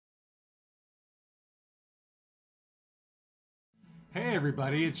Hey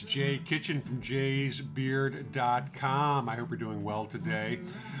everybody, it's Jay Kitchen from jaysbeard.com. I hope you're doing well today.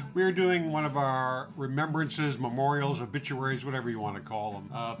 We are doing one of our remembrances, memorials, obituaries, whatever you want to call them.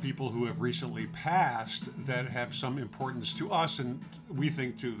 People who have recently passed that have some importance to us and we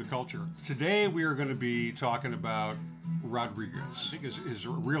think to the culture. Today we are going to be talking about Rodriguez. I think his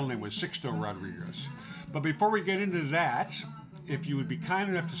real name was Sixto Rodriguez. But before we get into that, if you would be kind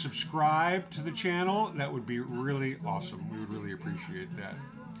enough to subscribe to the channel, that would be really awesome. We would really appreciate that.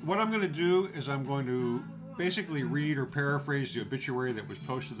 What I'm going to do is I'm going to basically read or paraphrase the obituary that was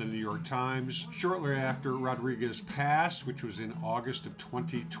posted in the New York Times shortly after Rodriguez passed, which was in August of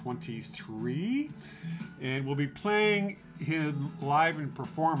 2023. And we'll be playing him live in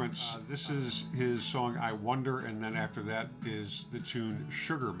performance. This is his song, I Wonder, and then after that is the tune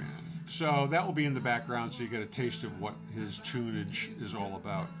Sugarman. So that will be in the background so you get a taste of what his tunage is all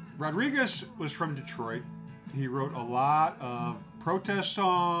about. Rodriguez was from Detroit. He wrote a lot of protest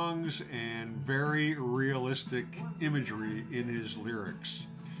songs and very realistic imagery in his lyrics.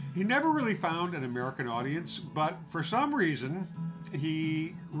 He never really found an American audience, but for some reason,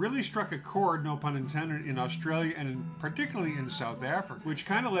 he really struck a chord, no pun intended, in Australia and particularly in South Africa, which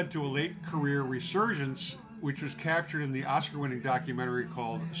kind of led to a late career resurgence, which was captured in the Oscar-winning documentary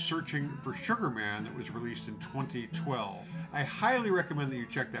called Searching for Sugarman that was released in 2012. I highly recommend that you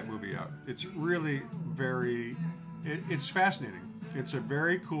check that movie out. It's really it's fascinating. It's a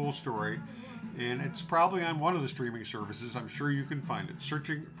very cool story, and it's probably on one of the streaming services. I'm sure you can find it,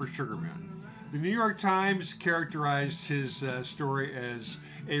 Searching for Sugarman. The New York Times characterized his story as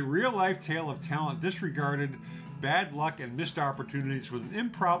a real-life tale of talent disregarded, bad luck and missed opportunities with an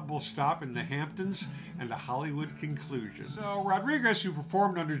improbable stop in the Hamptons and a Hollywood conclusion. So Rodriguez, who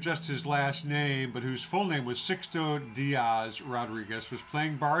performed under just his last name, but whose full name was Sixto Diaz Rodriguez, was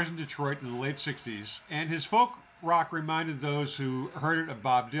playing bars in Detroit in the late 60s, and his folk rock reminded those who heard it of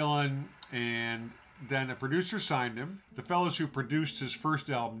Bob Dylan, and then a producer signed him. The fellows who produced his first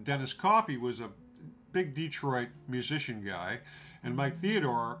album, Dennis Coffey, was a big Detroit musician guy, and Mike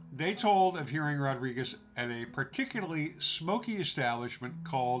Theodore, they told of hearing Rodriguez at a particularly smoky establishment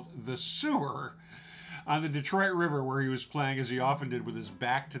called The Sewer on the Detroit River, where he was playing, as he often did, with his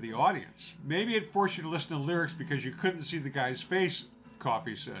back to the audience. Maybe it forced you to listen to lyrics because you couldn't see the guy's face,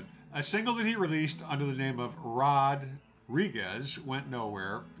 Coffey said. A single that he released under the name of Rodriquez went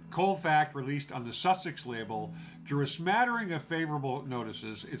nowhere. Cold Fact, released on the Sussex label, drew a smattering of favorable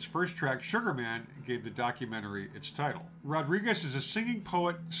notices. Its first track, Sugarman, gave the documentary its title. Rodriguez is a singing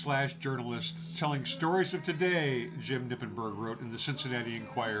poet / journalist telling stories of today, Jim Nippenberg wrote in the Cincinnati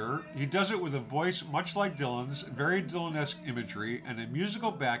Enquirer. He does it with a voice much like Dylan's, very Dylan-esque imagery, and a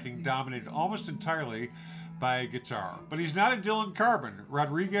musical backing dominated almost entirely by a guitar. But he's not a Dylan Carbon.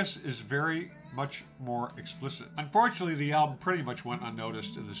 Rodriguez is very much more explicit. Unfortunately, the album pretty much went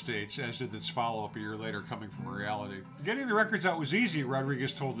unnoticed in the States, as did its follow-up a year later, Coming from Reality. Getting the records out was easy,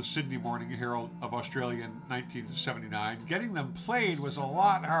 Rodriguez told the Sydney Morning Herald of Australia in 1979. Getting them played was a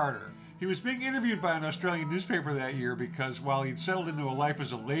lot harder. He was being interviewed by an Australian newspaper that year because while he'd settled into a life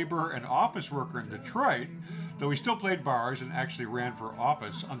as a laborer and office worker in Detroit, though he still played bars and actually ran for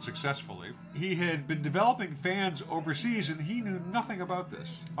office unsuccessfully, he had been developing fans overseas and he knew nothing about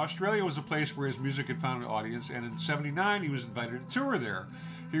this. Australia was a place where his music had found an audience, and in '79 he was invited to tour there.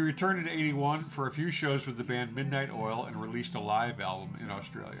 He returned in '81 for a few shows with the band Midnight Oil and released a live album in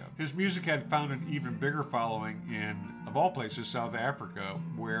Australia. His music had found an even bigger following in, of all places, South Africa,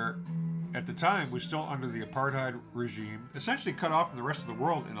 where at the time was still under the apartheid regime, essentially cut off from the rest of the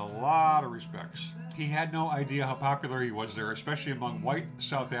world in a lot of respects. He had no idea how popular he was there, especially among white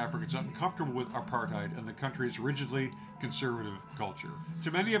South Africans uncomfortable with apartheid and the country's rigidly conservative culture.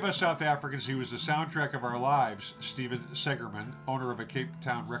 To many of us South Africans, he was the soundtrack of our lives, Stephen Sugarman, owner of a Cape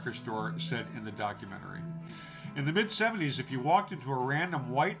Town record store, said in the documentary. In the mid-'70s, if you walked into a random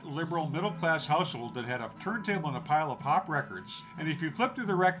white, liberal, middle-class household that had a turntable and a pile of pop records, and if you flipped through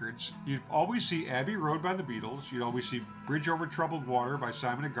the records, you'd always see Abbey Road by the Beatles, you'd always see Bridge Over Troubled Water by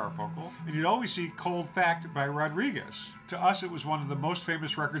Simon and Garfunkel, and you'd always see Cold Fact by Rodriguez. To us, it was one of the most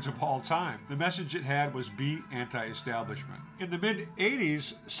famous records of all time. The message it had was be anti-establishment. In the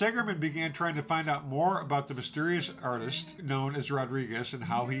mid-'80s, Sugarman began trying to find out more about the mysterious artist known as Rodriguez and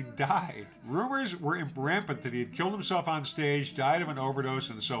how he died. Rumors were rampant that he had killed himself on stage, died of an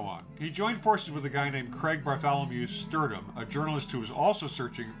overdose, and so on. He joined forces with a guy named Craig Bartholomew Sturdom, a journalist who was also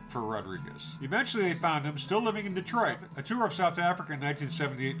searching for Rodriguez. Eventually, they found him, still living in Detroit. A tour of South Africa in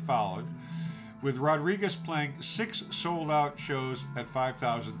 1978 followed, with Rodriguez playing 6 sold-out shows at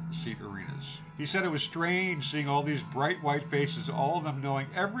 5,000-seat arenas. He said it was strange seeing all these bright white faces, all of them knowing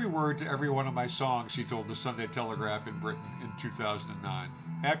every word to every one of my songs, he told the Sunday Telegraph in Britain in 2009.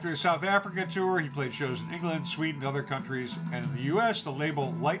 After his South Africa tour, he played shows in England, Sweden, and other countries, and in the U.S., the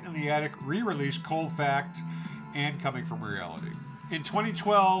label Light in the Attic re-released Cold Fact and Coming From Reality. In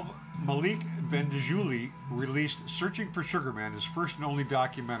 2012, Malik Bendijouli released Searching for Sugarman, his first and only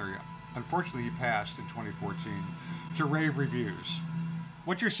documentary. Unfortunately, he passed in 2014, to rave reviews.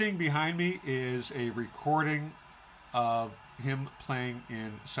 What you're seeing behind me is a recording of him playing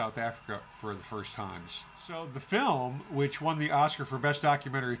in South Africa for the first times. So the film, which won the Oscar for Best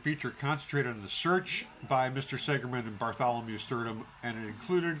Documentary Feature, concentrated on the search by Mr. Sugarman and Bartholomew Sturm, and it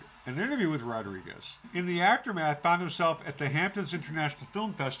included an interview with Rodriguez. In the aftermath, found himself at the Hamptons International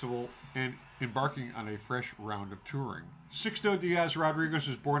Film Festival and embarking on a fresh round of touring. Sixto Diaz Rodriguez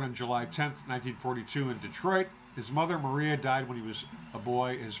was born on July 10th, 1942 in Detroit. His mother, Maria, died when he was a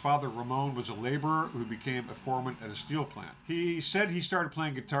boy. His father, Ramon, was a laborer who became a foreman at a steel plant. He said he started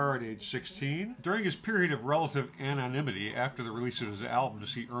playing guitar at age 16. During his period of relative anonymity after the release of his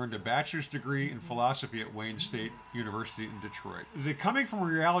albums, he earned a bachelor's degree in philosophy at Wayne State University in Detroit. The Coming From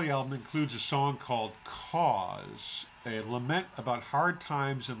Reality album includes a song called Cause, a lament about hard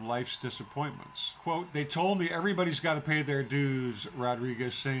times and life's disappointments. Quote, "They told me everybody's got to pay their dues,"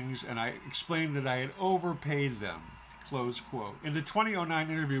 Rodriguez sings, "and I explained that I had overpaid them." Close quote. In the 2009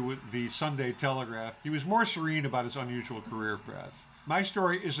 interview with the Sunday Telegraph, he was more serene about his unusual career path. "My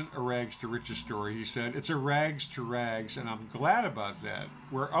story isn't a rags to riches story," he said. "It's a rags to rags, and I'm glad about that.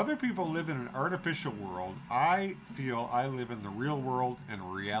 Where other people live in an artificial world, I feel I live in the real world,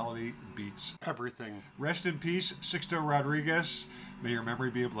 and reality beats everything." Rest in peace, Sixto Rodriguez. May your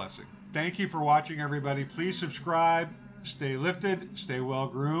memory be a blessing. Thank you for watching, everybody. Please subscribe, stay lifted, stay well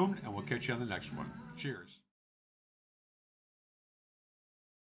groomed, and we'll catch you on the next one. Cheers.